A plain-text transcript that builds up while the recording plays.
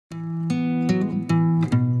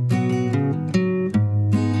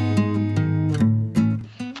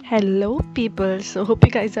Hello people, so hope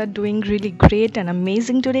you guys are doing really great and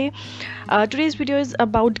amazing today. Today's video is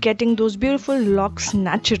about getting those beautiful locks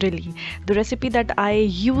naturally. The recipe that I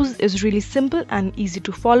use is really simple and easy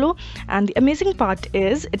to follow, and the amazing part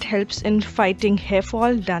is it helps in fighting hair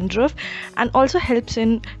fall, dandruff, and also helps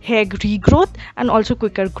in hair regrowth and also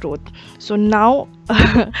quicker growth. So now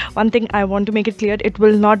one thing I want to make it clear, it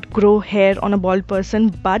will not grow hair on a bald person,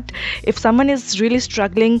 but if someone is really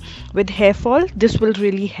struggling with hair fall, this will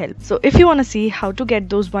really help. So if you want to see how to get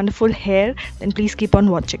those wonderful hair, then please keep on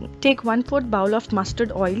watching. Take 1/4 bowl of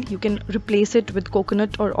mustard oil. You can replace it with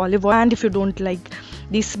coconut or olive oil, and if you don't like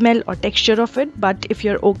the smell or texture of it, but if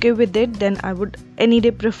you're okay with it, then I would any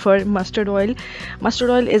day prefer mustard oil. Mustard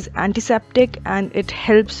oil is antiseptic and it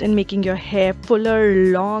helps in making your hair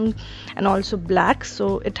fuller, long, and also black.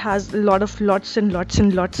 So it has lots and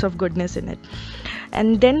lots of goodness in it.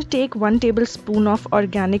 And then take 1 tablespoon of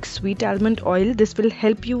organic sweet almond oil. This will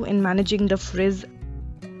help you in managing the frizz.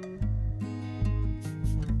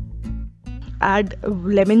 Add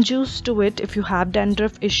lemon juice to it if you have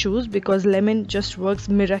dandruff issues, because lemon just works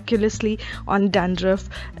miraculously on dandruff.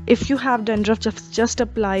 If you have dandruff, just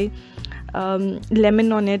apply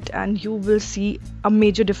lemon on it and you will see a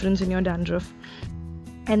major difference in your dandruff.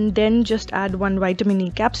 And then just add 1 vitamin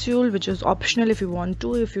E capsule, which is optional if you want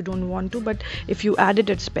to, if you don't want to, but if you add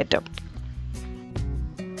it, it's better.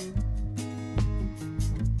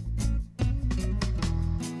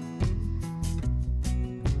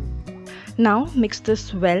 Now mix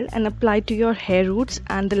this well and apply to your hair roots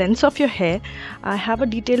and the lengths of your hair. I have a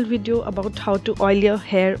detailed video about how to oil your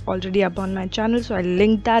hair already up on my channel, so I'll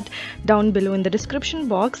link that down below in the description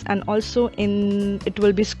box, and also it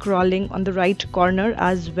will be scrolling on the right corner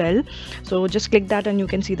as well. So just click that and you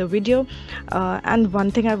can see the video. And one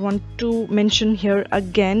thing I want to mention here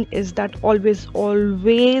again is that always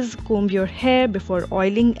comb your hair before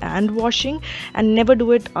oiling and washing, and never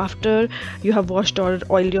do it after you have washed or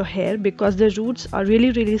oiled your hair, because the roots are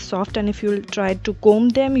really soft, and if you try to comb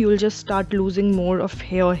them, you'll just start losing more of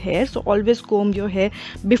your hair. So always comb your hair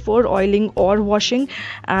before oiling or washing,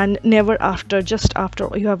 and never after, just after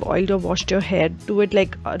you have oiled or washed your hair. Do it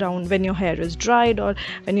like around when your hair is dried, or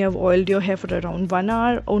when you have oiled your hair for around 1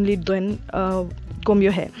 hour, only then comb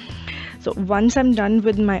your hair. So once I'm done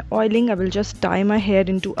with my oiling, I will just tie my hair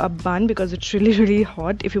into a bun, because it's really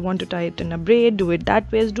hot. If you want to tie it in a braid, do it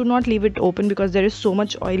that way. Do not leave it open, because there is so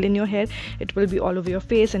much oil in your hair, it will be all over your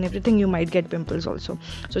face and everything. You might get pimples also.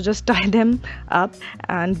 So just tie them up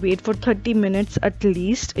and wait for 30 minutes at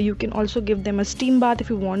least. You can also give them a steam bath if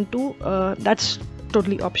you want to. That's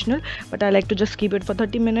totally optional, but I like to just keep it for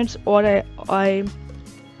 30 minutes, or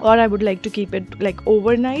I would like to keep it like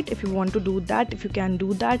overnight. If you want to do that, if you can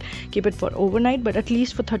do that, keep it for overnight, but at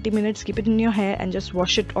least for 30 minutes keep it in your hair and just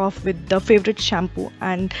wash it off with the favorite shampoo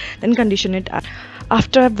and then condition it.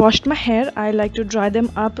 After I've washed my hair, I like to dry them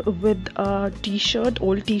up with a t-shirt,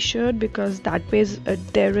 old t-shirt, because that way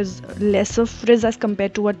there is lesser frizz as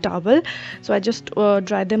compared to a towel. So I just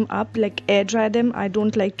dry them up, like air dry them. I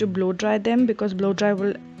don't like to blow dry them, because blow dry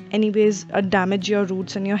will anyways damage your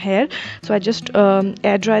roots and your hair. So I just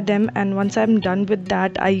air dry them, and once I'm done with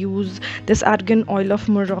that, I use this argan oil of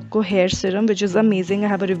Morocco hair serum, which is amazing. I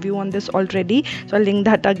have a review on this already, so I'll link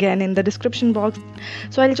that again in the description box.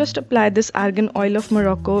 So I'll just apply this argan oil of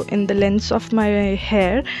Morocco in the lengths of my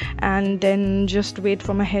hair, and then just wait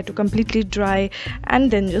for my hair to completely dry,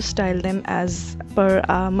 and then just style them as per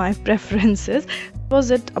my preferences. Was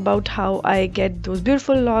it about how I get those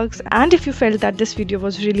beautiful locks. And if you felt that this video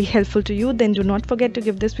was really helpful to you, then do not forget to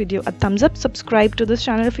give this video a thumbs up, subscribe to this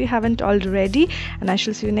channel if you haven't already, and I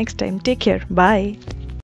shall see you next time. Take care. Bye.